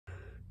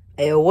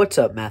Hey, what's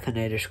up,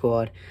 Mathinator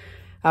Squad?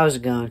 How's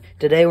it going?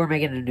 Today we're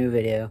making a new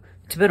video.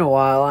 It's been a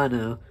while, I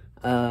know.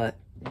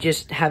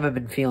 Just haven't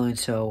been feeling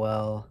so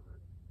well.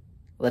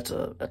 That's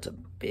a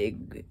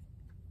big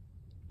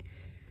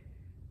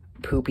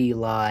poopy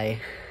lie.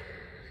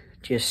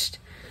 Just,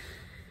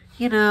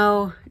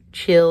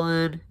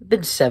 chilling.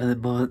 Been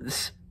 7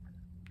 months.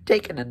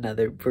 Taking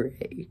another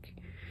break.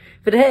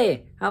 But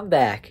hey, I'm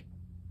back.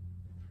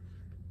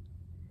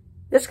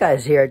 This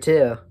guy's here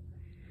too.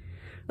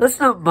 Let's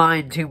not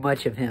mind too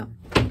much of him.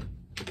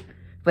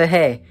 But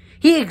hey,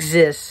 he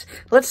exists.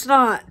 Let's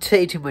not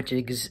pay too much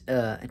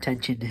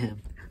attention to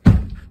him.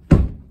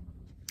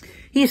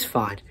 He's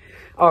fine.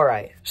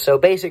 Alright, so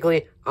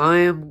basically, I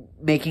am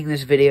making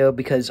this video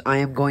because I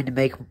am going to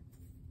make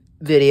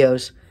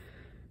videos.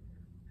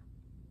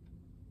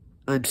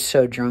 I'm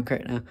so drunk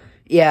right now.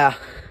 Yeah,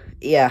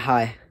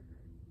 hi.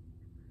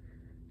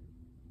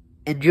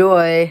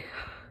 Enjoy.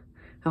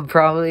 I'm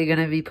probably going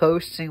to be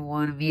posting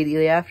one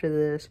immediately after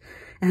this.